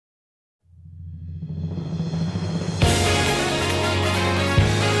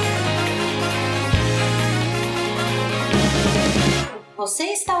Você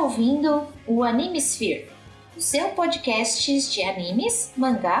está ouvindo o Animesphere, o seu podcast de animes,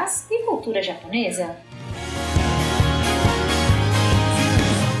 mangás e cultura japonesa.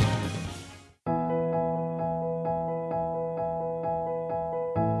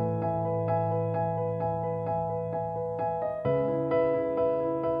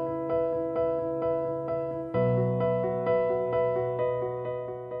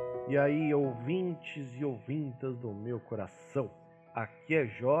 E aí, ouvintes e ouvintas do meu coração, aqui é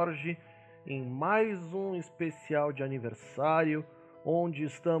Jorge em mais um especial de aniversário, onde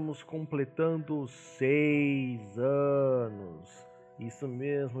estamos completando 6 anos. Isso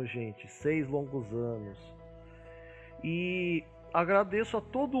mesmo, gente, 6 longos anos. E agradeço a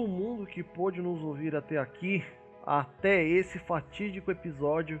todo mundo que pôde nos ouvir até aqui, até esse fatídico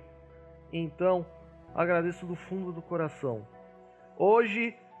episódio. Então, agradeço do fundo do coração.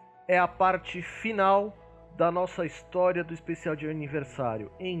 Hoje é a parte final da nossa história do especial de aniversário.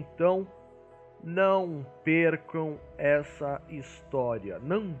 Então, não percam essa história.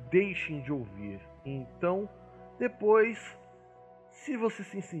 Não deixem de ouvir. Então, depois, se você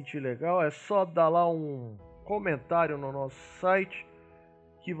se sentir legal, é só dar lá um comentário no nosso site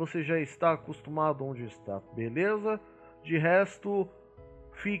que você já está acostumado onde está, beleza? De resto,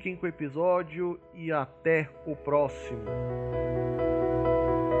 fiquem com o episódio e até o próximo.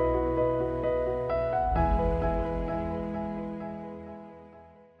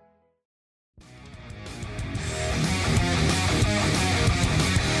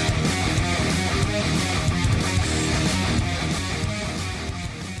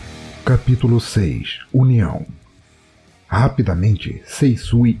 Capítulo 6 – União. Rapidamente,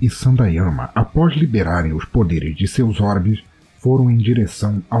 Seisui e Sandayama, após liberarem os poderes de seus orbes, foram em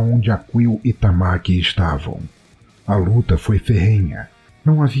direção aonde Aquil e Tamaki estavam. A luta foi ferrenha.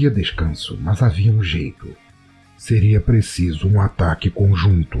 Não havia descanso, mas havia um jeito. Seria preciso um ataque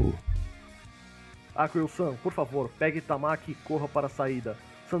conjunto. Aquil-san, por favor, pegue Tamaki e corra para a saída.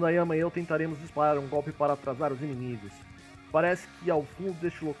 Sandayama e eu tentaremos disparar um golpe para atrasar os inimigos. Parece que ao fundo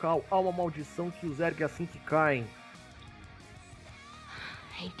deste local há uma maldição que os ergue assim que caem.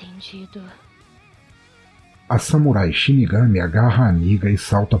 Entendido. A samurai Shinigami agarra a amiga e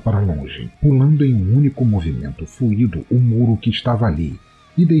salta para longe, pulando em um único movimento fluido o muro que estava ali,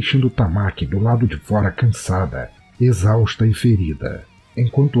 e deixando Tamaki do lado de fora cansada, exausta e ferida,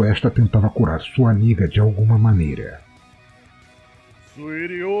 enquanto esta tentava curar sua amiga de alguma maneira.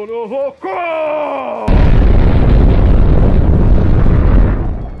 Suiryu no Hokou!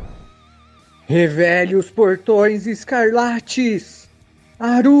 Revele os portões escarlates!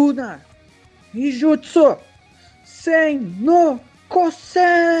 Aruna! Nijutsu! Sen no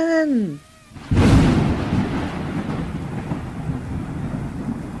Kosen!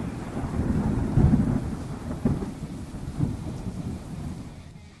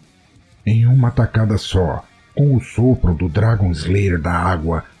 Em uma tacada só, com o sopro do Dragon Slayer da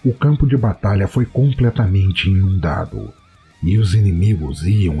água, o campo de batalha foi completamente inundado. E os inimigos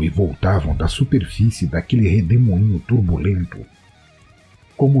iam e voltavam da superfície daquele redemoinho turbulento,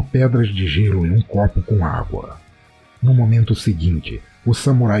 como pedras de gelo em um copo com água. No momento seguinte, o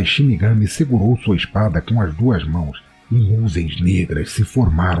samurai Shinigami segurou sua espada com as duas mãos e nuvens negras se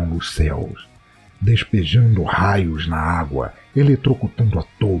formaram nos céus, despejando raios na água, eletrocutando a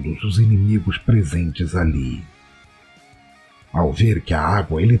todos os inimigos presentes ali. Ao ver que a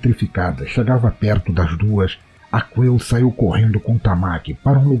água eletrificada chegava perto das duas, Aquil saiu correndo com Tamaki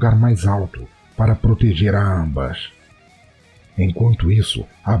para um lugar mais alto, para proteger a ambas. Enquanto isso,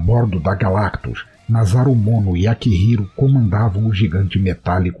 a bordo da Galactus, Nazarumono e Akihiro comandavam o gigante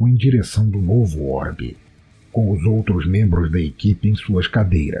metálico em direção do novo orbe, com os outros membros da equipe em suas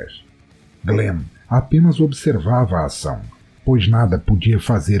cadeiras. Glenn apenas observava a ação, pois nada podia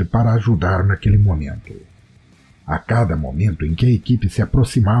fazer para ajudar naquele momento. A cada momento em que a equipe se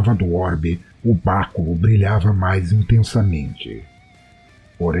aproximava do orbe, o báculo brilhava mais intensamente.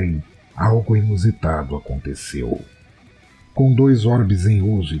 Porém, algo inusitado aconteceu. Com 2 orbes em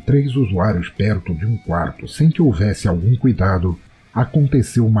uso e 3 usuários perto de um quarto sem que houvesse algum cuidado,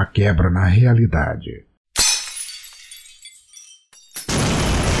 aconteceu uma quebra na realidade.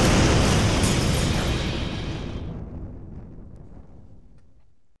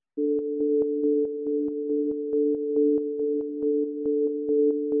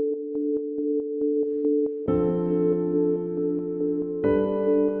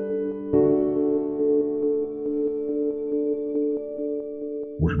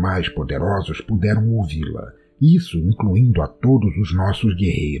 Os mais poderosos puderam ouvi-la, isso incluindo a todos os nossos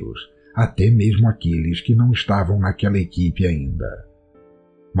guerreiros, até mesmo aqueles que não estavam naquela equipe ainda.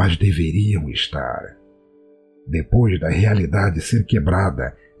 Mas deveriam estar. Depois da realidade ser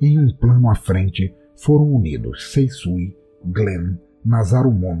quebrada, em um plano à frente foram unidos Seisui, Glenn,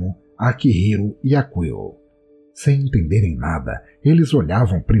 Nazarumono, Akihiro e Aquil. Sem entenderem nada, eles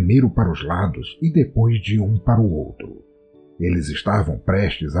olhavam primeiro para os lados e depois de um para o outro. Eles estavam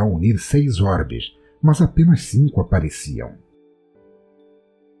prestes a unir 6 orbes, mas apenas 5 apareciam.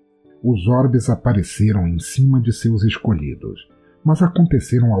 Os orbes apareceram em cima de seus escolhidos, mas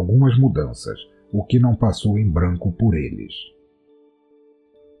aconteceram algumas mudanças, o que não passou em branco por eles.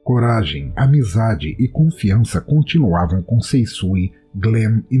 Coragem, amizade e confiança continuavam com Seisui,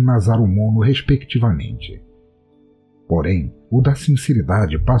 Glenn e Nazarumono respectivamente. Porém, o da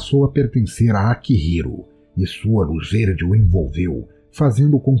sinceridade passou a pertencer a Akihiro, e sua luz verde o envolveu,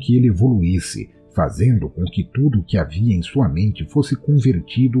 fazendo com que ele evoluísse, fazendo com que tudo o que havia em sua mente fosse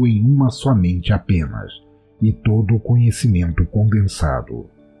convertido em uma só mente apenas, e todo o conhecimento condensado.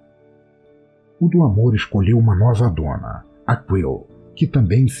 O do amor escolheu uma nova dona, Aquil, que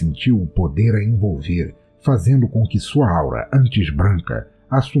também sentiu o poder a envolver, fazendo com que sua aura, antes branca,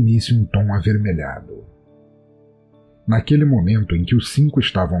 assumisse um tom avermelhado. Naquele momento em que os 5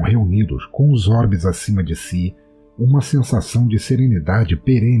 estavam reunidos com os orbes acima de si, uma sensação de serenidade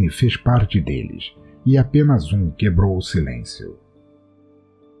perene fez parte deles, e apenas um quebrou o silêncio.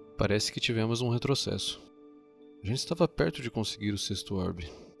 Parece que tivemos um retrocesso. A gente estava perto de conseguir o 6º orbe,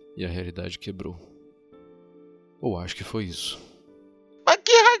 e a realidade quebrou. Ou acho que foi isso. Mas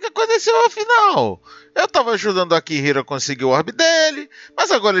que raio que aconteceu afinal? Eu tava ajudando a Akihiro a conseguir o orbe dele,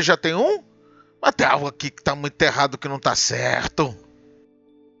 mas agora ele já tem um? Mas tem algo aqui que tá muito errado, que não tá certo.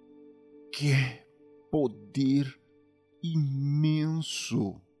 Que poder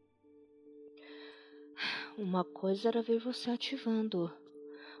imenso. Uma coisa era ver você ativando,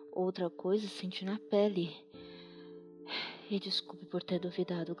 outra coisa sentir na pele. E desculpe por ter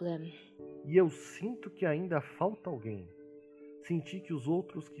duvidado, Glenn. E eu sinto que ainda falta alguém. Senti que os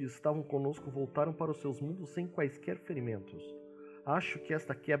outros que estavam conosco voltaram para os seus mundos sem quaisquer ferimentos. Acho que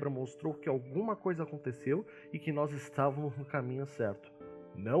esta quebra mostrou que alguma coisa aconteceu e que nós estávamos no caminho certo.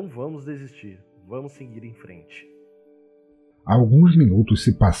 Não vamos desistir, vamos seguir em frente. Alguns minutos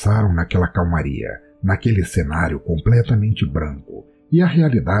se passaram naquela calmaria, naquele cenário completamente branco, e a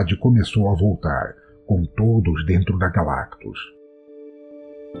realidade começou a voltar, com todos dentro da Galactus.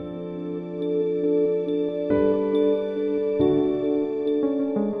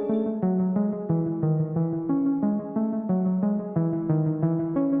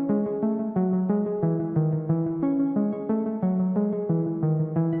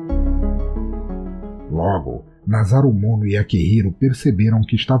 Logo, Nazarumono e Akihiro perceberam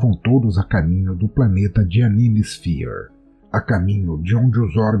que estavam todos a caminho do planeta de Animesphere, a caminho de onde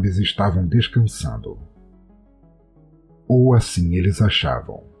os orbes estavam descansando. Ou assim eles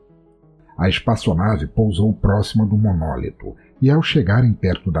achavam. A espaçonave pousou próxima do monólito, e ao chegarem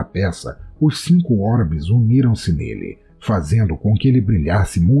perto da peça, os 5 orbes uniram-se nele, fazendo com que ele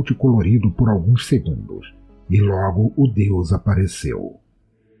brilhasse multicolorido por alguns segundos, e logo o deus apareceu.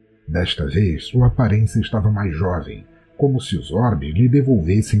 Desta vez, sua aparência estava mais jovem, como se os orbes lhe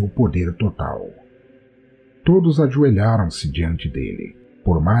devolvessem o poder total. Todos ajoelharam-se diante dele.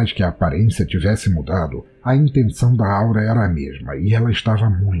 Por mais que a aparência tivesse mudado, a intenção da aura era a mesma, e ela estava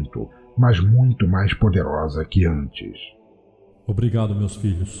muito, mas muito mais poderosa que antes. Obrigado, meus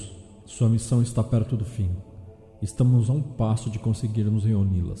filhos. Sua missão está perto do fim. Estamos a um passo de conseguirmos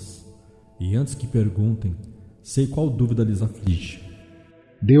reuni-las. E antes que perguntem, sei qual dúvida lhes aflige.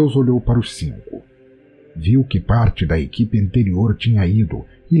 Deus olhou para os 5. Viu que parte da equipe anterior tinha ido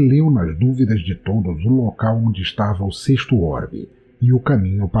e leu nas dúvidas de todos o local onde estava o 6º orbe e o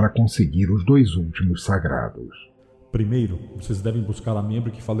caminho para conseguir os 2 últimos sagrados. Primeiro, vocês devem buscar a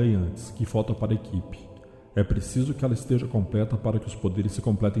membro que falei antes, que falta para a equipe. É preciso que ela esteja completa para que os poderes se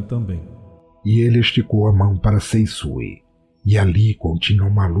completem também. E ele esticou a mão para Seisui, e ali continha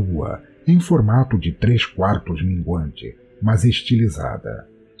uma lua, em formato de 3/4 minguante, mas estilizada.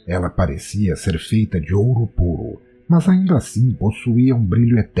 Ela parecia ser feita de ouro puro, mas ainda assim possuía um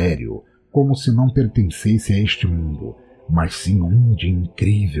brilho etéreo, como se não pertencesse a este mundo, mas sim um de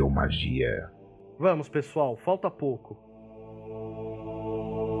incrível magia. Vamos, pessoal, falta pouco.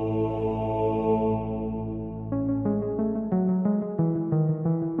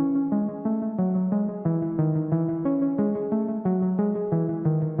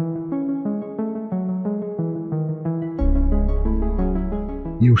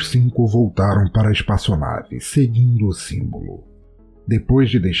 E os 5 voltaram para a espaçonave, seguindo o símbolo. Depois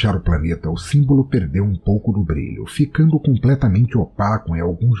de deixar o planeta, o símbolo perdeu um pouco do brilho, ficando completamente opaco em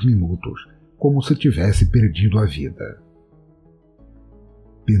alguns minutos, como se tivesse perdido a vida.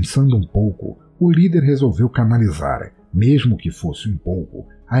 Pensando um pouco, O líder resolveu canalizar, mesmo que fosse um pouco,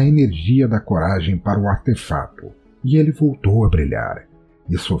 a energia da coragem para o artefato, e ele voltou a brilhar,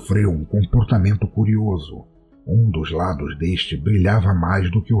 e sofreu um comportamento curioso. Um dos lados deste brilhava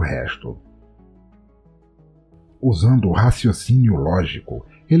mais do que o resto. Usando o raciocínio lógico,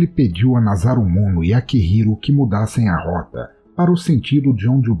 ele pediu a Nasarumono e a Akihiro que mudassem a rota para o sentido de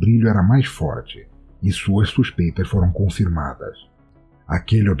onde o brilho era mais forte, e suas suspeitas foram confirmadas.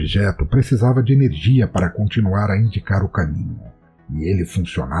 Aquele objeto precisava de energia para continuar a indicar o caminho, e ele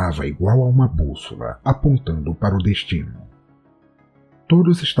funcionava igual a uma bússola, apontando para o destino.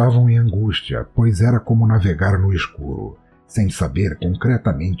 Todos estavam em angústia, pois era como navegar no escuro, sem saber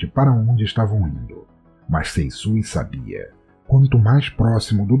concretamente para onde estavam indo. Mas Seisui sabia. Quanto mais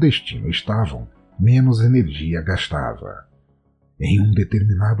próximo do destino estavam, menos energia gastava. Em um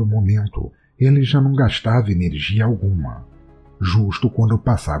determinado momento, ele já não gastava energia alguma, justo quando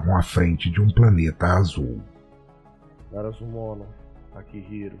passavam à frente de um planeta azul. Nasarumono,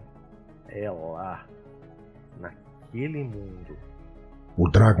 Akihiro, é lá, naquele mundo. O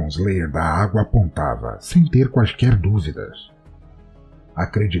Dragon Slayer da água apontava, sem ter quaisquer dúvidas.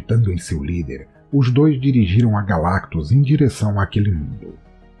 Acreditando em seu líder, os dois dirigiram a Galactus em direção àquele mundo.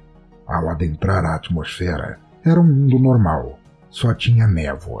 Ao adentrar a atmosfera, era um mundo normal, só tinha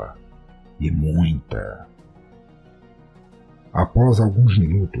névoa. E muita. Após alguns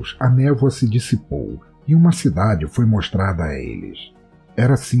minutos, a névoa se dissipou e uma cidade foi mostrada a eles.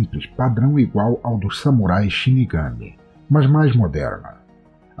 Era simples, padrão igual ao dos samurais Shinigami, mas mais moderna.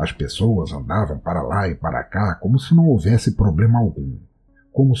 As pessoas andavam para lá e para cá como se não houvesse problema algum,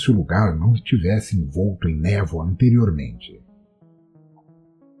 como se o lugar não estivesse envolto em névoa anteriormente.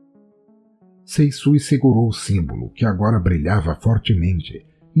 Seisui segurou o símbolo, que agora brilhava fortemente,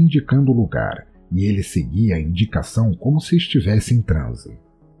 indicando o lugar, e ele seguia a indicação como se estivesse em transe.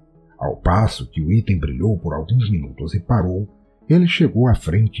 Ao passo que o item brilhou por alguns minutos e parou, ele chegou à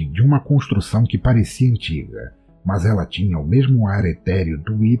frente de uma construção que parecia antiga, mas ela tinha o mesmo ar etéreo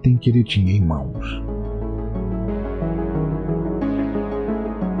do item que ele tinha em mãos.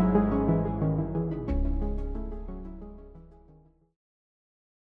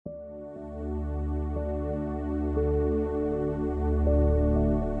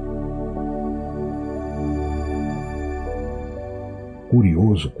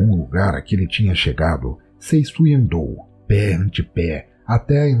 Curioso com o lugar a que ele tinha chegado, Seisui andou, pé ante pé,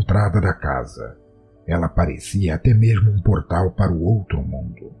 até a entrada da casa. Ela parecia até mesmo um portal para o outro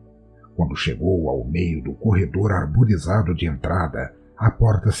mundo. Quando chegou ao meio do corredor arborizado de entrada, a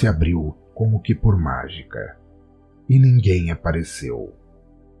porta se abriu, como que por mágica. E ninguém apareceu.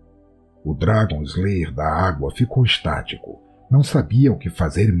 O Dragon Slayer da água ficou estático. Não sabia o que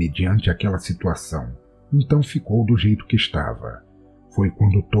fazer mediante aquela situação, então ficou do jeito que estava. Foi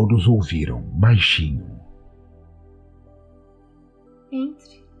quando todos ouviram, baixinho.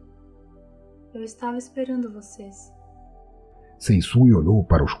 Entre. Eu estava esperando vocês. Seisui olhou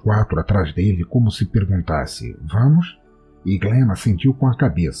para os quatro atrás dele como se perguntasse, vamos? E Glenn assentiu com a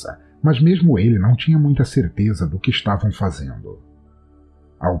cabeça, mas mesmo ele não tinha muita certeza do que estavam fazendo.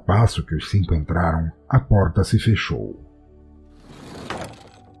 Ao passo que os cinco entraram, a porta se fechou.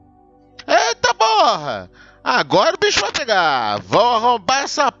 Eita porra! Agora o bicho vai pegar! Vou arrombar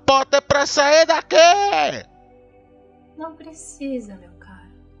essa porta pra sair daqui! Não precisa, meu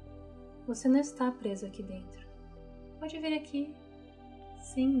caro. Você não está preso aqui dentro. Pode vir aqui,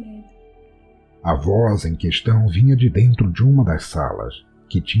 sem medo. A voz em questão vinha de dentro de uma das salas,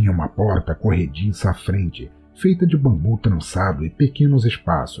 que tinha uma porta corrediça à frente, feita de bambu trançado e pequenos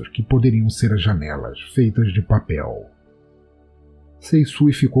espaços que poderiam ser as janelas, feitas de papel.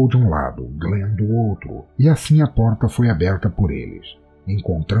 Seisui ficou de um lado, Glenn do outro, e assim a porta foi aberta por eles,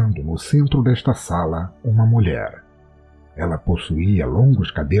 encontrando no centro desta sala uma mulher. Ela possuía longos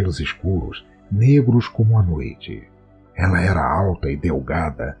cabelos escuros, negros como a noite. Ela era alta e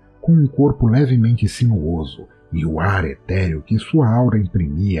delgada, com um corpo levemente sinuoso, e o ar etéreo que sua aura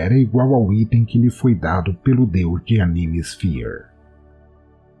imprimia era igual ao item que lhe foi dado pelo deus de Anime Sphere.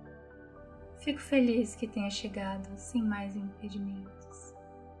 Fico feliz que tenha chegado sem mais impedimentos.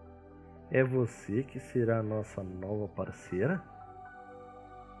 É você que será a nossa nova parceira?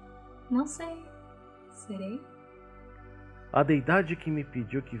 Não sei. Serei? A deidade que me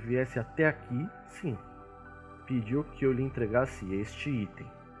pediu que viesse até aqui, sim. Pediu que eu lhe entregasse este item.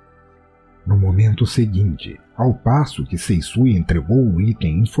 No momento seguinte, ao passo que Seisui entregou o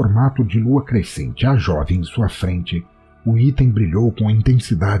item em formato de lua crescente à jovem em sua frente, o item brilhou com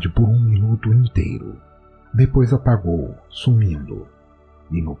intensidade por 1 minuto inteiro. Depois apagou, sumindo.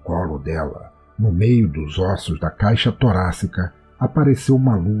 E no colo dela, no meio dos ossos da caixa torácica, apareceu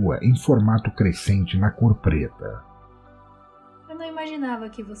uma lua em formato crescente na cor preta. Eu não imaginava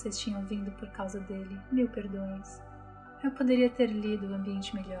que vocês tinham vindo por causa dele. Mil perdões. Eu poderia ter lido o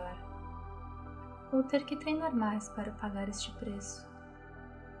ambiente melhor. Vou ter que treinar mais para pagar este preço.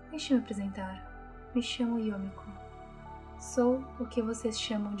 Deixe-me apresentar. Me chamo Yomiko. Sou o que vocês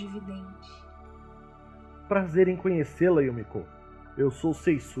chamam de vidente. Prazer em conhecê-la, Yumiko. Eu sou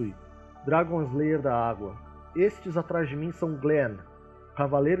Seisui, Dragon Slayer da Água. Estes atrás de mim são Glenn,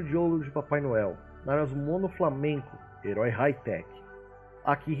 Cavaleiro de Ouro de Papai Noel, Narasumono Flamenco, Herói High-Tech,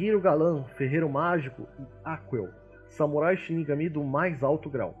 Akihiro Galã, Ferreiro Mágico e Aquel, Samurai Shinigami do mais alto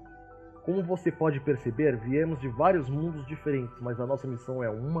grau. Como você pode perceber, viemos de vários mundos diferentes, mas a nossa missão é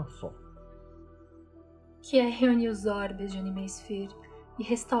uma só. Que é reunir os orbes de Anime Sphere e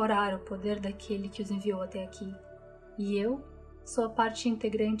restaurar o poder daquele que os enviou até aqui. E eu sou a parte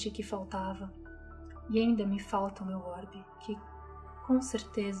integrante que faltava. E ainda me falta o meu orbe, que, com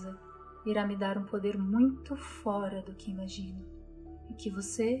certeza, irá me dar um poder muito fora do que imagino. E que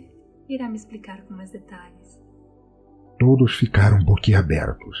você irá me explicar com mais detalhes. Todos ficaram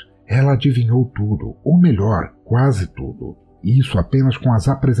boquiabertos. Ela adivinhou tudo, ou melhor, quase tudo. Isso apenas com as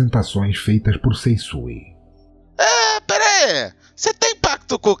apresentações feitas por Seisui. Peraí! Você tem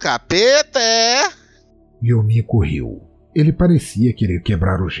pacto com o capeta, é? Yomiko riu. Ele parecia querer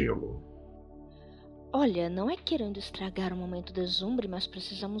quebrar o gelo. Olha, não é querendo estragar o momento deslumbre, mas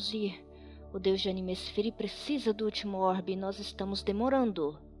precisamos ir. O deus de Anime Sphere precisa do último orbe e nós estamos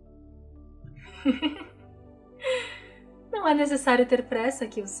demorando. Não é necessário ter pressa,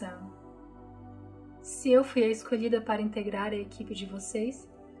 Kyo-san. Se eu fui a escolhida para integrar a equipe de vocês,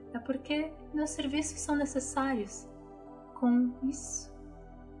 é porque meus serviços são necessários. Com isso,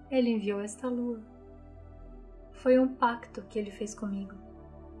 ele enviou esta lua. Foi um pacto que ele fez comigo,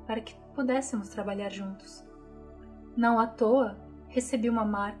 para que pudéssemos trabalhar juntos. Não à toa, recebi uma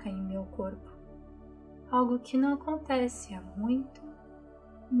marca em meu corpo. Algo que não acontece há muito,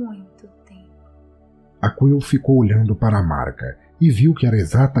 muito tempo. Aquel ficou olhando para a marca e viu que era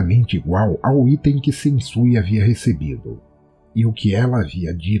exatamente igual ao item que Sensui havia recebido. E o que ela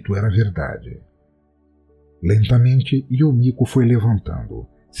havia dito era verdade. Lentamente, Yomiko foi levantando,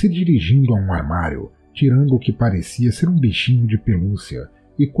 se dirigindo a um armário, tirando o que parecia ser um bichinho de pelúcia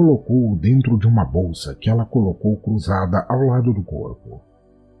e colocou-o dentro de uma bolsa que ela colocou cruzada ao lado do corpo.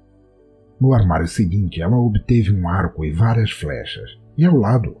 No armário seguinte, ela obteve um arco e várias flechas, e ao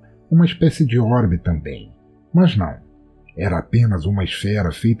lado, uma espécie de orbe também. Mas não, era apenas uma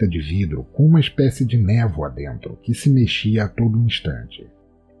esfera feita de vidro com uma espécie de névoa dentro que se mexia a todo instante.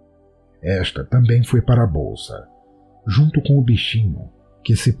 Esta também foi para a bolsa, junto com o bichinho,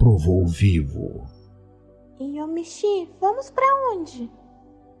 que se provou vivo. Yomichi, vamos para onde?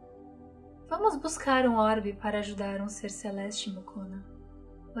 Vamos buscar um orbe para ajudar um ser celeste, Mukona.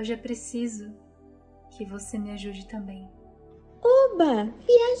 Hoje é preciso que você me ajude também. Oba!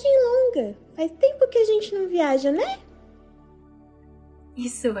 Viagem longa! Faz tempo que a gente não viaja, né?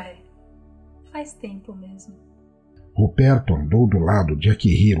 Isso é. Faz tempo mesmo. Roberto andou do lado de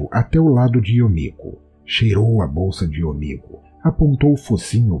Akihiro até o lado de Yomiko, cheirou a bolsa de Yomiko, apontou o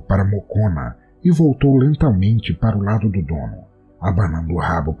focinho para Mokona e voltou lentamente para o lado do dono, abanando o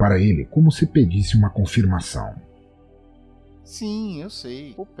rabo para ele como se pedisse uma confirmação. Sim, eu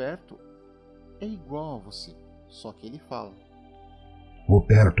sei. Roberto é igual a você, só que ele fala.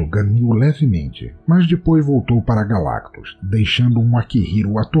 Roberto ganiu levemente, mas depois voltou para Galactus, deixando um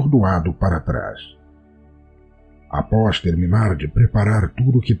Akihiro atordoado para trás. Após terminar de preparar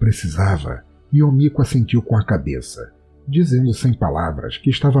tudo o que precisava, Yomiko assentiu com a cabeça, dizendo sem palavras que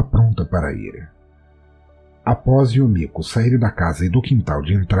estava pronta para ir. Após Yomiko sair da casa e do quintal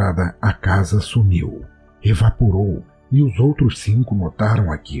de entrada, a casa sumiu, evaporou, e os outros 5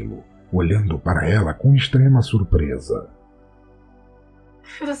 notaram aquilo, olhando para ela com extrema surpresa.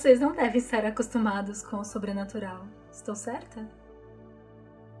 Vocês não devem estar acostumados com o sobrenatural, estou certa?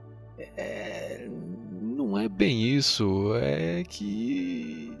 Não é bem isso, é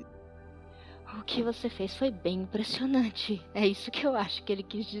que... O que você fez foi bem impressionante. É isso que eu acho que ele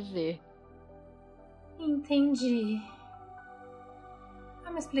quis dizer. Entendi. É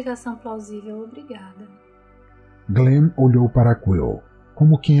uma explicação plausível, obrigada. Glenn olhou para Quill,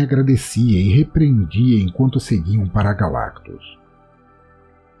 como quem agradecia e repreendia enquanto seguiam para Galactus.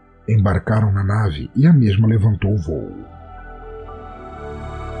 Embarcaram na nave e a mesma levantou o voo.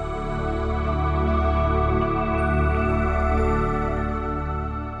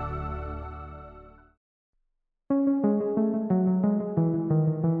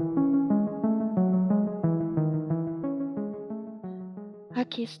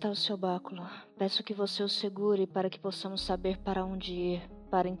 Aqui está o seu báculo. Peço que você o segure para que possamos saber para onde ir,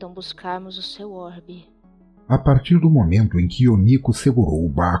 para então buscarmos o seu orbe. A partir do momento em que Yomiko segurou o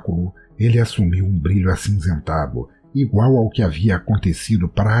báculo, ele assumiu um brilho acinzentado, igual ao que havia acontecido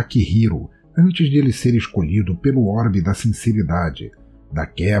para Akihiro antes de ele ser escolhido pelo orbe da sinceridade, da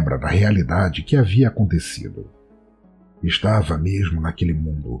quebra da realidade que havia acontecido. Estava mesmo naquele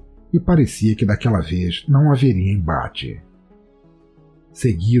mundo, e parecia que daquela vez não haveria embate.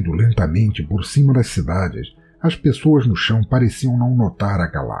 Seguido lentamente por cima das cidades, as pessoas no chão pareciam não notar a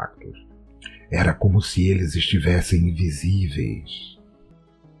Galactus. Era como se eles estivessem invisíveis.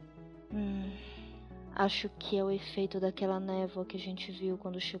 Acho que é o efeito daquela névoa que a gente viu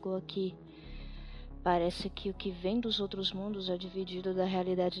quando chegou aqui. Parece que o que vem dos outros mundos é dividido da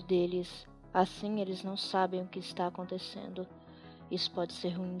realidade deles. Assim eles não sabem o que está acontecendo. Isso pode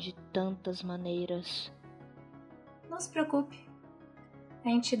ser ruim de tantas maneiras. Não se preocupe. A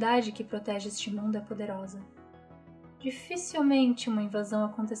entidade que protege este mundo é poderosa. Dificilmente uma invasão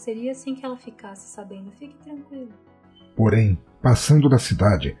aconteceria sem que ela ficasse sabendo. Fique tranquilo. Porém, passando da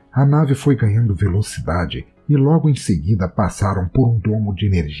cidade, a nave foi ganhando velocidade e logo em seguida passaram por um domo de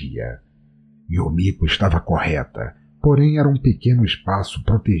energia. Yomiko estava correta, porém era um pequeno espaço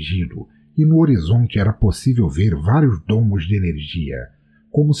protegido e no horizonte era possível ver vários domos de energia,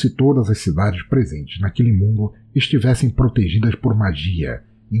 como se todas as cidades presentes naquele mundo estivessem protegidas por magia,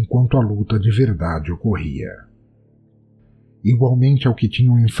 enquanto a luta de verdade ocorria. Igualmente ao que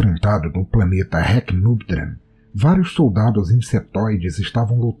tinham enfrentado no planeta Reknubdran, vários soldados insetoides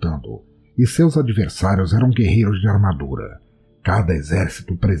estavam lutando, e seus adversários eram guerreiros de armadura, cada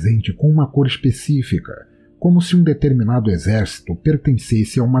exército presente com uma cor específica, como se um determinado exército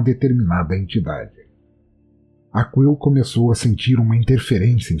pertencesse a uma determinada entidade. A Quill começou a sentir uma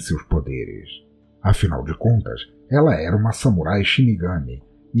interferência em seus poderes. Afinal de contas, ela era uma samurai Shinigami,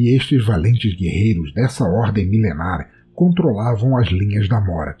 e estes valentes guerreiros dessa ordem milenar controlavam as linhas da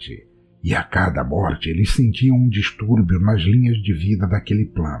morte, e a cada morte eles sentiam um distúrbio nas linhas de vida daquele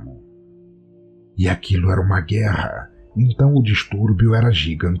plano. E aquilo era uma guerra, então o distúrbio era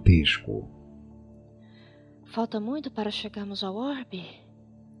gigantesco. Falta muito para chegarmos ao orbe?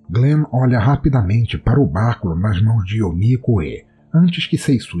 Glenn olha rapidamente para o báculo nas mãos de Yomiko e, antes que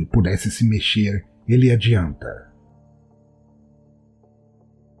Seisui pudesse se mexer, ele adianta.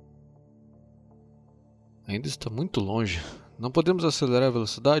 Ainda está muito longe. Não podemos acelerar a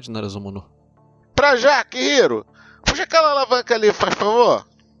velocidade, Narazumono? Pra já, Kihiro! Puxa aquela alavanca ali, faz favor!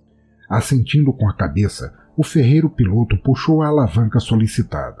 Assentindo com a cabeça, o ferreiro piloto puxou a alavanca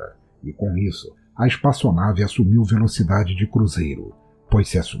solicitada, e com isso, a espaçonave assumiu velocidade de cruzeiro, pois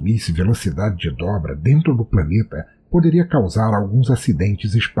se assumisse velocidade de dobra dentro do planeta, poderia causar alguns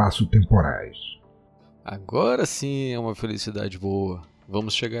acidentes espaço-temporais. Agora sim é uma felicidade boa.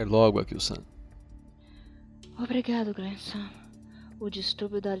 Vamos chegar logo, Akio-san. Obrigado, Glenn-san. O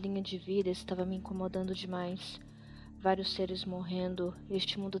distúrbio da linha de vida estava me incomodando demais. Vários seres morrendo.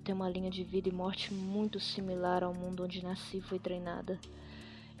 Este mundo tem uma linha de vida e morte muito similar ao mundo onde nasci e fui treinada.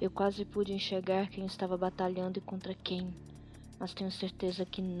 Eu quase pude enxergar quem estava batalhando e contra quem, mas tenho certeza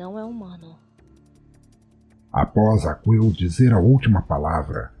que não é humano. Após a Quill dizer a última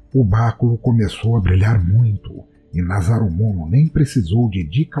palavra, o báculo começou a brilhar muito, e Nazarumono nem precisou de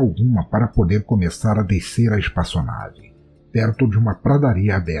dica alguma para poder começar a descer a espaçonave, perto de uma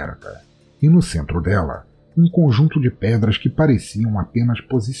pradaria aberta, e no centro dela, um conjunto de pedras que pareciam apenas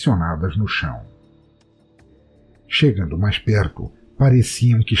posicionadas no chão. Chegando mais perto,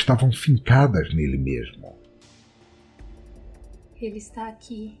 pareciam que estavam fincadas nele mesmo. Ele está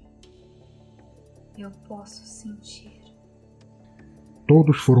aqui. Eu posso sentir.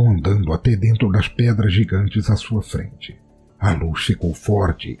 Todos foram andando até dentro das pedras gigantes à sua frente. A luz ficou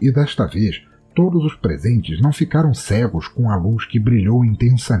forte e desta vez todos os presentes não ficaram cegos com a luz que brilhou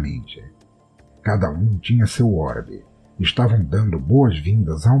intensamente. Cada um tinha seu orbe. Estavam dando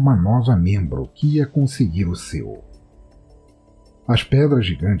boas-vindas a uma nova membro que ia conseguir o seu. As pedras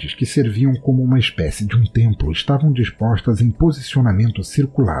gigantes que serviam como uma espécie de um templo estavam dispostas em posicionamento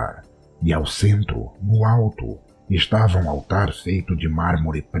circular, e ao centro, no alto, estava um altar feito de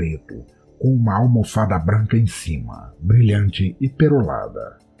mármore preto, com uma almofada branca em cima, brilhante e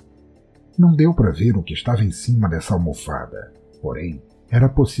perolada. Não deu para ver o que estava em cima dessa almofada, porém, era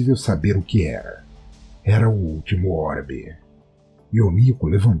possível saber o que era. Era o último orbe. Yomiko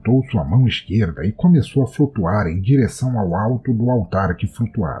levantou sua mão esquerda e começou a flutuar em direção ao alto do altar que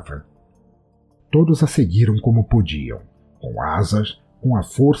flutuava. Todos a seguiram como podiam, com asas, com a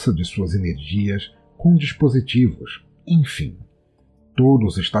força de suas energias, com dispositivos, enfim.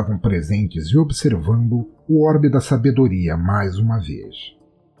 Todos estavam presentes e observando o orbe da sabedoria mais uma vez.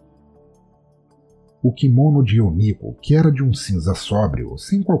 O kimono de Yomiko, que era de um cinza sóbrio,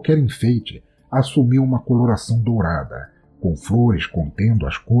 sem qualquer enfeite, assumiu uma coloração dourada, com flores contendo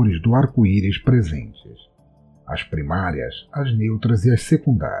as cores do arco-íris presentes. As primárias, as neutras e as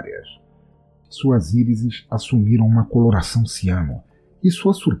secundárias. Suas írises assumiram uma coloração ciano, e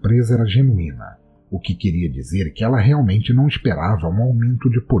sua surpresa era genuína, o que queria dizer que ela realmente não esperava um aumento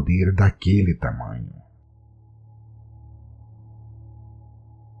de poder daquele tamanho.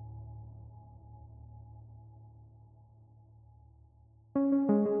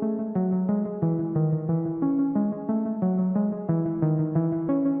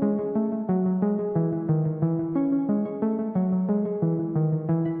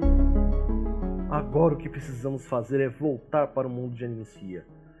 Agora o que precisamos fazer é voltar para o mundo de Animesphere.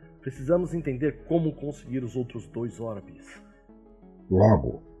 Precisamos entender como conseguir os outros 2 orbes.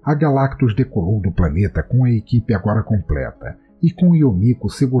 Logo, a Galactus decolou do planeta com a equipe agora completa, e com Yomiko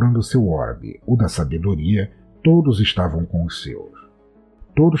segurando seu orbe, o da sabedoria, todos estavam com os seus.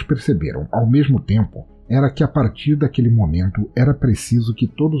 Todos perceberam, ao mesmo tempo, era que a partir daquele momento era preciso que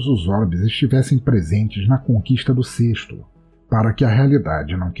todos os orbes estivessem presentes na conquista do 6º, para que a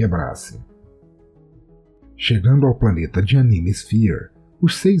realidade não quebrasse. Chegando ao planeta de Animesphere,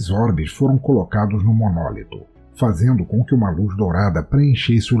 os 6 orbes foram colocados no monólito, fazendo com que uma luz dourada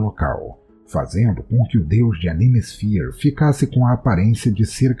preenchesse o local, fazendo com que o deus de Animesphere ficasse com a aparência de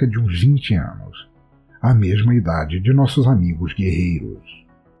cerca de uns 20 anos, a mesma idade de nossos amigos guerreiros.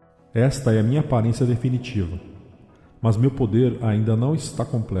 Esta é a minha aparência definitiva, mas meu poder ainda não está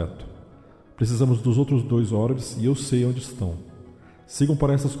completo. Precisamos dos outros 2 orbes e eu sei onde estão. Sigam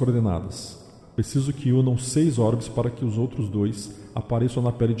para essas coordenadas. Preciso que unam 6 orbes para que os outros 2 apareçam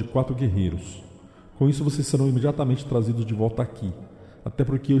na pele de 4 guerreiros. Com isso vocês serão imediatamente trazidos de volta aqui, até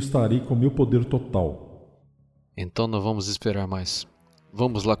porque eu estarei com meu poder total. Então não vamos esperar mais.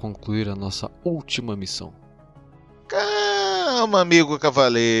 Vamos lá concluir a nossa última missão. Calma, amigo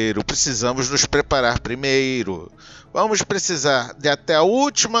cavaleiro. Precisamos nos preparar primeiro. Vamos precisar de até a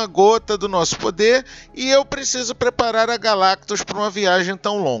última gota do nosso poder e eu preciso preparar a Galactus para uma viagem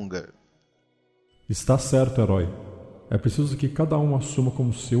tão longa. Está certo, herói. É preciso que cada um assuma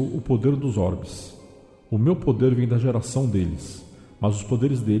como seu o poder dos orbes. O meu poder vem da geração deles, mas os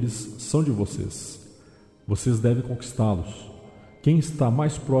poderes deles são de vocês. Vocês devem conquistá-los. Quem está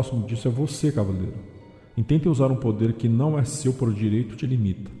mais próximo disso é você, cavaleiro. Intente usar um poder que não é seu por direito te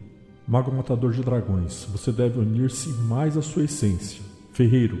limita. Mago matador de dragões, você deve unir-se mais à sua essência.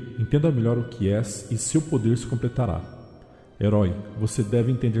 Ferreiro, entenda melhor o que és e seu poder se completará. Herói, você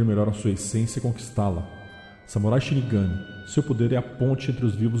deve entender melhor a sua essência e conquistá-la. Samurai Shinigami, seu poder é a ponte entre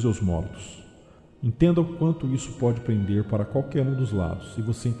os vivos e os mortos. Entenda o quanto isso pode prender para qualquer um dos lados, e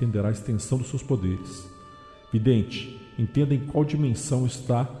você entenderá a extensão dos seus poderes. Vidente, entenda em qual dimensão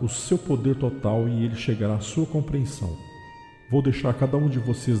está o seu poder total e ele chegará à sua compreensão. Vou deixar cada um de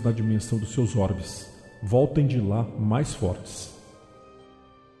vocês na dimensão dos seus orbes. Voltem de lá mais fortes.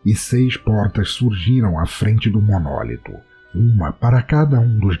 E 6 portas surgiram à frente do monólito, uma para cada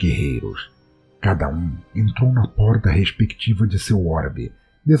um dos guerreiros. Cada um entrou na porta respectiva de seu orbe,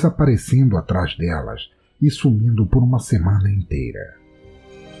 desaparecendo atrás delas e sumindo por uma semana inteira.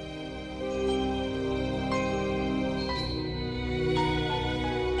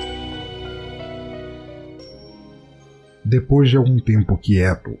 Depois de algum tempo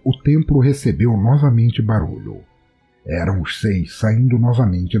quieto, o templo recebeu novamente barulho. Eram os 6 saindo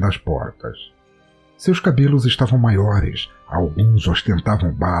novamente das portas. Seus cabelos estavam maiores, alguns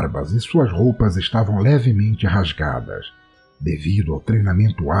ostentavam barbas e suas roupas estavam levemente rasgadas, devido ao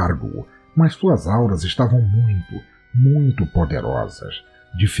treinamento árduo, mas suas auras estavam muito poderosas,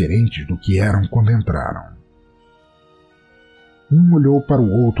 diferentes do que eram quando entraram. Um olhou para o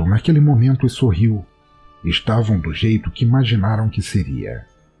outro naquele momento e sorriu. Estavam do jeito que imaginaram que seria.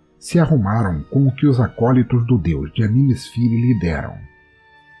 Se arrumaram com o que os acólitos do deus de Animesphere lhe deram.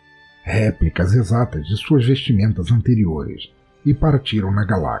 Réplicas exatas de suas vestimentas anteriores, e partiram na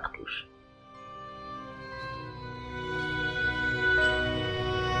Galactus.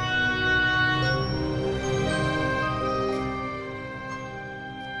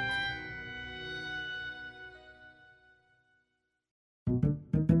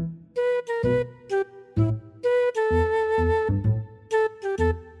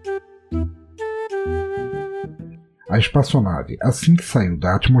 A espaçonave, assim que saiu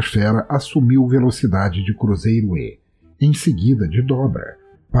da atmosfera, assumiu velocidade de cruzeiro E, em seguida de dobra,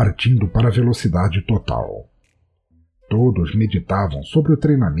 partindo para a velocidade total. Todos meditavam sobre o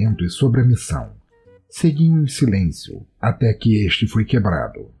treinamento e sobre a missão. Seguiam em silêncio, até que este foi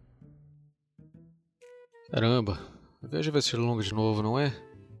quebrado. Caramba, a viagem vai ser longa de novo, não é?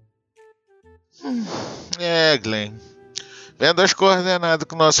 Glenn. Vendo as coordenadas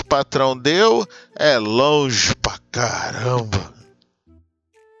que o nosso patrão deu, é longe pra caramba.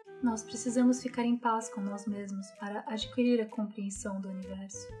 Nós precisamos ficar em paz com nós mesmos para adquirir a compreensão do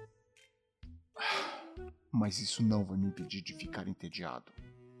universo. Mas isso não vai me impedir de ficar entediado.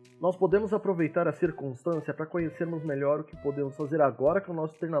 Nós podemos aproveitar a circunstância para conhecermos melhor o que podemos fazer agora que o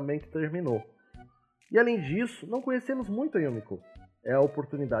nosso treinamento terminou. E além disso, não conhecemos muito a Yumiko. É a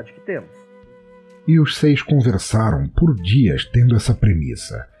oportunidade que temos. E os 6 conversaram por dias tendo essa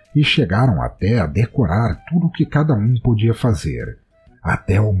premissa, e chegaram até a decorar tudo o que cada um podia fazer,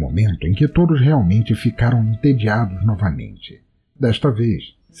 até o momento em que todos realmente ficaram entediados novamente, desta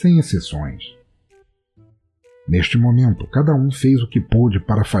vez sem exceções. Neste momento, cada um fez o que pôde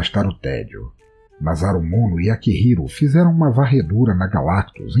para afastar o tédio. Masarumono e Akihiro fizeram uma varredura na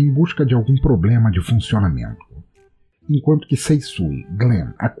Galactus em busca de algum problema de funcionamento, enquanto que Seisui,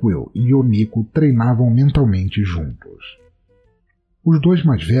 Glenn, Aquil e Yoniko treinavam mentalmente juntos. Os 2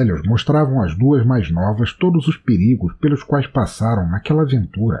 mais velhos mostravam às 2 mais novas todos os perigos pelos quais passaram naquela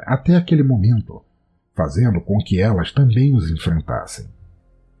aventura até aquele momento, fazendo com que elas também os enfrentassem.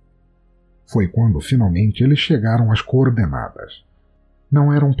 Foi quando finalmente eles chegaram às coordenadas.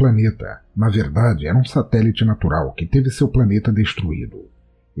 Não era um planeta, na verdade era um satélite natural que teve seu planeta destruído.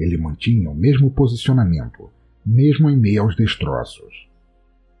 Ele mantinha o mesmo posicionamento, mesmo em meio aos destroços.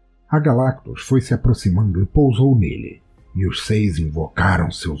 A Galactus foi se aproximando e pousou nele, e os 6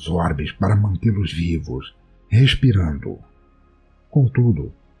 invocaram seus orbes para mantê-los vivos, respirando.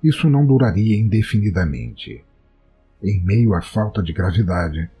 Contudo, isso não duraria indefinidamente. Em meio à falta de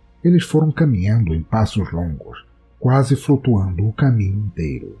gravidade, eles foram caminhando em passos longos, quase flutuando o caminho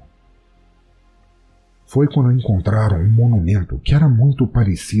inteiro. Foi quando encontraram um monumento que era muito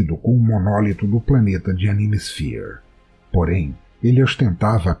parecido com o monólito do planeta de Animesphere. Porém, ele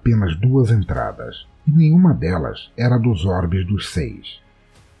ostentava apenas 2 entradas, e nenhuma delas era dos orbes dos 6.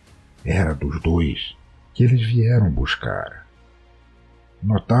 Era dos 2 que eles vieram buscar.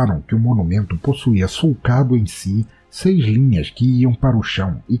 Notaram que o monumento possuía sulcado em si 6 linhas que iam para o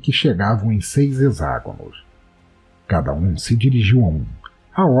chão e que chegavam em 6 hexágonos. Cada um se dirigiu a um.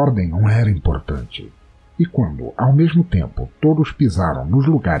 A ordem não era importante. E quando, ao mesmo tempo, todos pisaram nos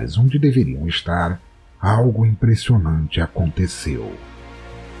lugares onde deveriam estar, algo impressionante aconteceu.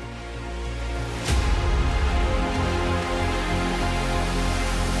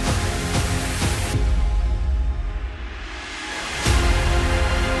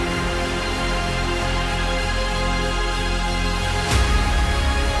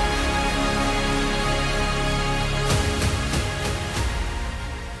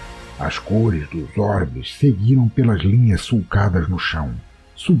 As cores dos orbes seguiram pelas linhas sulcadas no chão,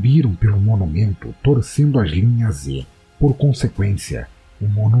 subiram pelo monumento torcendo as linhas e, por consequência, o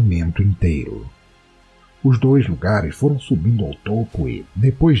monumento inteiro. Os 2 lugares foram subindo ao topo e,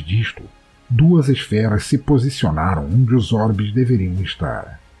 depois disto, 2 esferas se posicionaram onde os orbes deveriam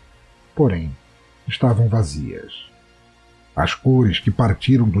estar. Porém, estavam vazias. As cores que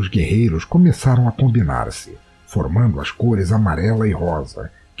partiram dos guerreiros começaram a combinar-se, formando as cores amarela e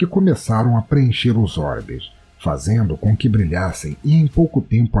rosa, que começaram a preencher os orbes, fazendo com que brilhassem e em pouco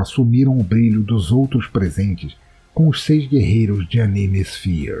tempo assumiram o brilho dos outros presentes com os 6 guerreiros de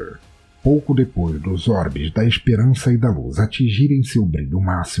Animesphere. Pouco depois dos orbes da esperança e da luz atingirem seu brilho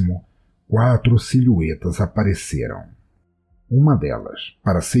máximo, 4 silhuetas apareceram. Uma delas,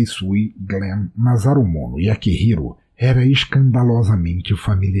 para Seisui, Glenn, Masarumono e Akihiro, era escandalosamente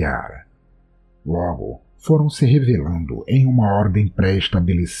familiar. Logo, foram se revelando em uma ordem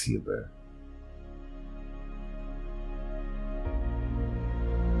pré-estabelecida.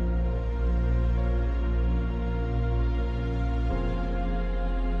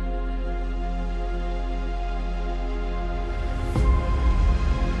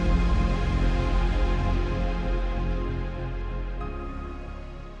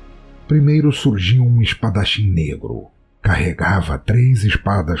 Primeiro surgiu um espadachim negro. Carregava 3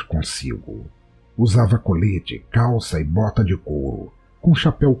 espadas consigo. Usava colete, calça e bota de couro, com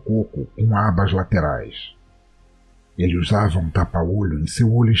chapéu coco com abas laterais. Ele usava um tapa-olho em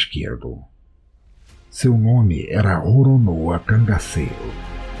seu olho esquerdo. Seu nome era Horonoa Cangaceiro.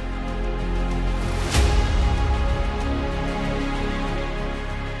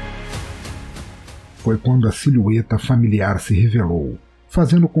 Foi quando a silhueta familiar se revelou,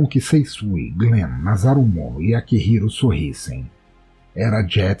 fazendo com que Seisui, Glenn, Masarumono e Akihiro sorrissem. Era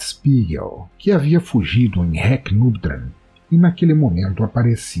Jet Spiegel, que havia fugido em Heknubdran e naquele momento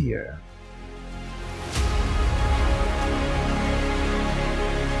aparecia.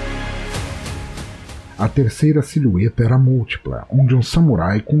 A terceira silhueta era múltipla, onde um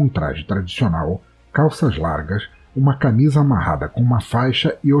samurai com um traje tradicional, calças largas, uma camisa amarrada com uma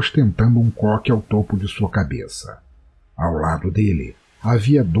faixa e ostentando um coque ao topo de sua cabeça. Ao lado dele,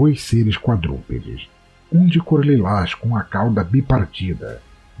 havia 2 seres quadrúpedes, um de cor lilás com a cauda bipartida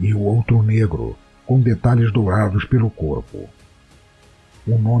e o outro negro, com detalhes dourados pelo corpo.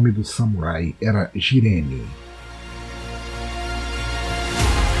 O nome do samurai era Jirene.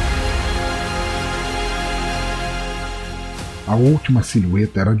 A última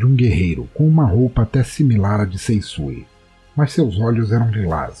silhueta era de um guerreiro com uma roupa até similar à de Seisui, mas seus olhos eram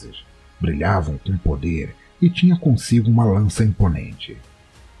lilazes, brilhavam com poder e tinha consigo uma lança imponente.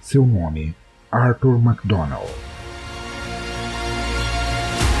 Seu nome, Arthur MacDonald.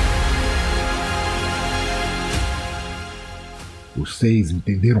 Os 6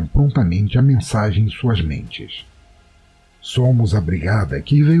 entenderam prontamente a mensagem em suas mentes. Somos a brigada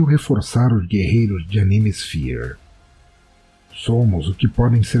que veio reforçar os guerreiros de Animesphere. Somos o que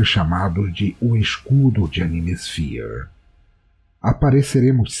podem ser chamados de o escudo de Animesphere.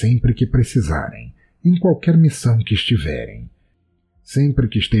 Apareceremos sempre que precisarem, em qualquer missão que estiverem, sempre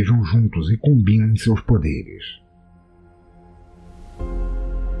que estejam juntos e combinem seus poderes.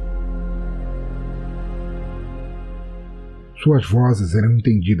 Suas vozes eram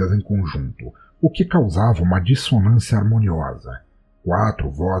entendidas em conjunto, o que causava uma dissonância harmoniosa.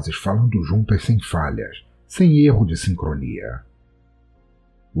 4 vozes falando juntas sem falhas, sem erro de sincronia.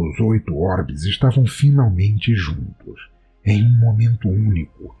 Os 8 orbes estavam finalmente juntos. Em um momento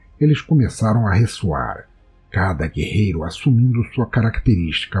único, eles começaram a ressoar, cada guerreiro assumindo sua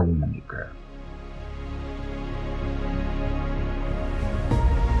característica única.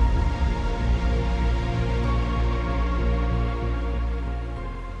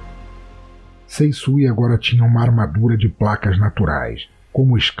 Seisui agora tinha uma armadura de placas naturais,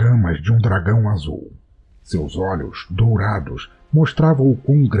 como escamas de um dragão azul. Seus olhos, dourados, mostravam o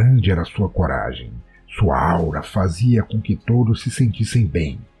quão grande era sua coragem. Sua aura fazia com que todos se sentissem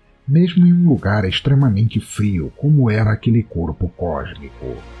bem, mesmo em um lugar extremamente frio como era aquele corpo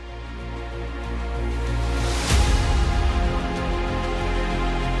cósmico.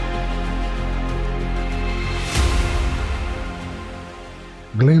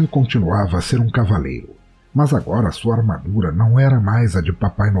 Glenn continuava a ser um cavaleiro, mas agora sua armadura não era mais a de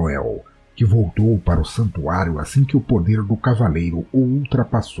Papai Noel, que voltou para o santuário assim que o poder do cavaleiro o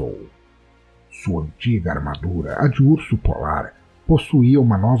ultrapassou. Sua antiga armadura, a de urso polar, possuía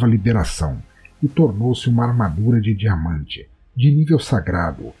uma nova liberação e tornou-se uma armadura de diamante, de nível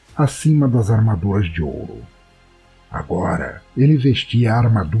sagrado, acima das armaduras de ouro. Agora, ele vestia a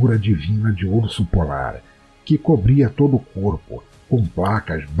armadura divina de urso polar, que cobria todo o corpo, com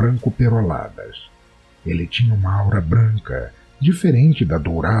placas branco-peroladas. Ele tinha uma aura branca, diferente da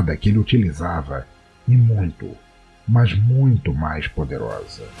dourada que ele utilizava, e muito, mas muito mais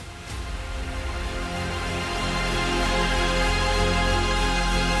poderosa.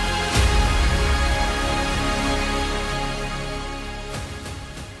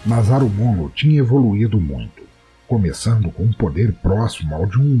 Mas Arumono tinha evoluído muito, começando com um poder próximo ao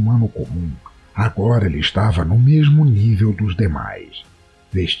de um humano comum. Agora ele estava no mesmo nível dos demais.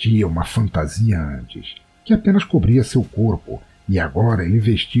 Vestia uma fantasia antes, que apenas cobria seu corpo, e agora ele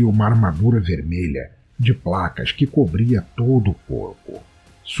vestia uma armadura vermelha, de placas que cobria todo o corpo.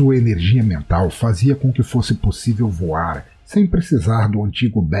 Sua energia mental fazia com que fosse possível voar sem precisar do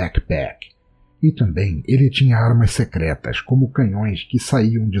antigo backpack. E também ele tinha armas secretas, como canhões que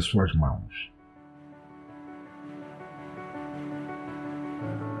saíam de suas mãos.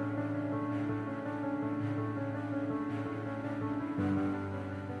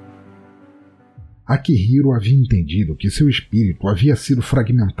 Akihiro havia entendido que seu espírito havia sido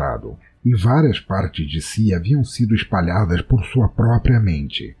fragmentado e várias partes de si haviam sido espalhadas por sua própria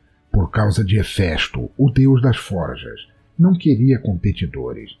mente. Por causa de Hefesto, o deus das forjas, não queria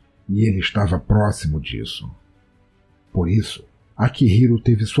competidores, e ele estava próximo disso. Por isso, Akihiro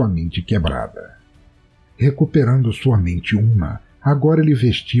teve sua mente quebrada. Recuperando sua mente una, agora ele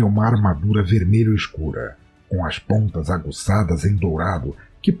vestia uma armadura vermelho escura, com as pontas aguçadas em dourado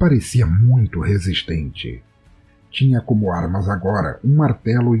que parecia muito resistente. Tinha como armas agora um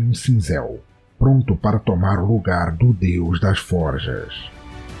martelo e um cinzel, pronto para tomar o lugar do deus das forjas.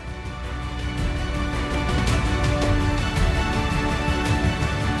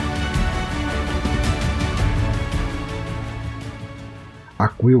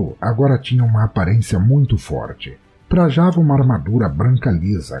 Aquil agora tinha uma aparência muito forte. Trajava uma armadura branca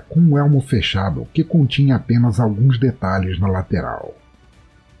lisa com um elmo fechado que continha apenas alguns detalhes na lateral.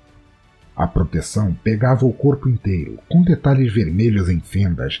 A proteção pegava o corpo inteiro, com detalhes vermelhos em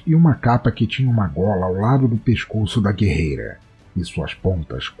fendas e uma capa que tinha uma gola ao lado do pescoço da guerreira, e suas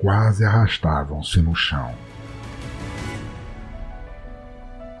pontas quase arrastavam-se no chão.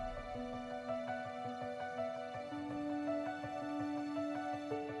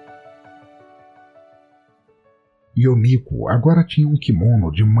 Yomiko agora tinha um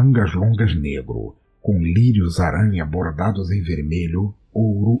kimono de mangas longas negro, com lírios-aranha bordados em vermelho,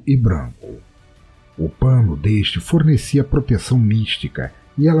 ouro e branco. O pano deste fornecia proteção mística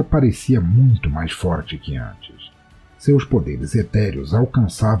e ela parecia muito mais forte que antes. Seus poderes etéreos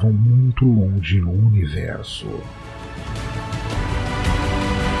alcançavam muito longe no universo.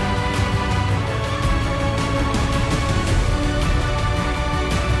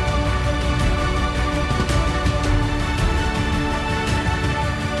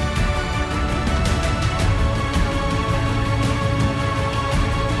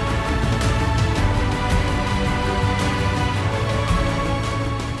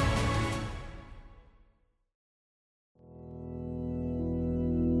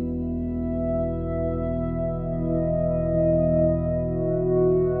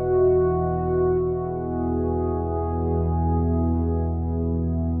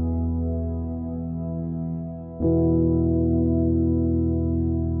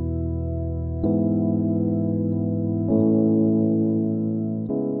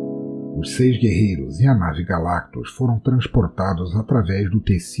 Os 6 guerreiros e a nave Galactus foram transportados através do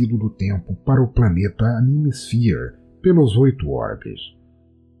tecido do tempo para o planeta Animesphere pelos 8 orbes.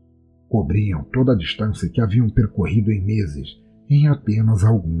 Cobriam toda a distância que haviam percorrido em meses em apenas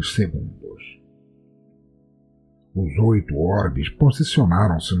alguns segundos. Os 8 orbes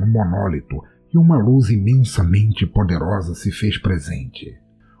posicionaram-se no monólito e uma luz imensamente poderosa se fez presente.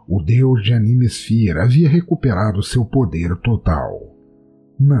 O deus de Animesphere havia recuperado seu poder total.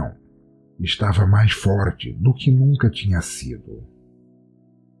 Não. Estava mais forte do que nunca tinha sido.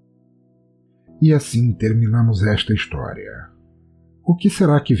 E assim terminamos esta história. O que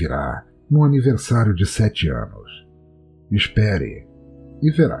será que virá no aniversário de 7 anos? Espere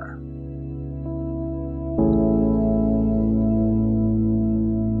e verá.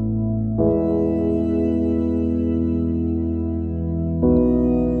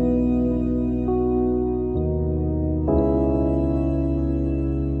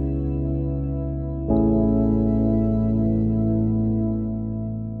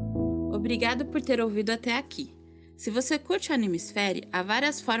 Obrigado por ter ouvido até aqui. Se você curte o Animesphere, há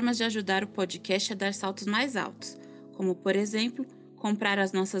várias formas de ajudar o podcast a dar saltos mais altos, como, por exemplo, comprar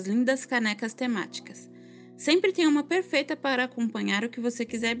as nossas lindas canecas temáticas. Sempre tem uma perfeita para acompanhar o que você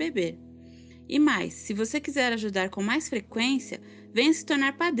quiser beber. E mais, se você quiser ajudar com mais frequência, venha se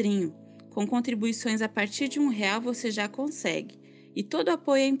tornar padrinho. Com contribuições a partir de R$1 você já consegue. E todo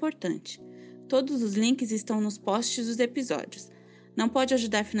apoio é importante. Todos os links estão nos posts dos episódios. Não pode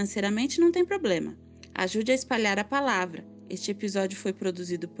ajudar financeiramente, não tem problema. Ajude a espalhar a palavra. Este episódio foi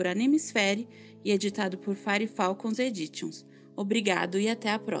produzido por Animesphere e editado por Fire Falcons Editions. Obrigado e até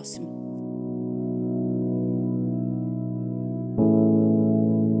a próxima.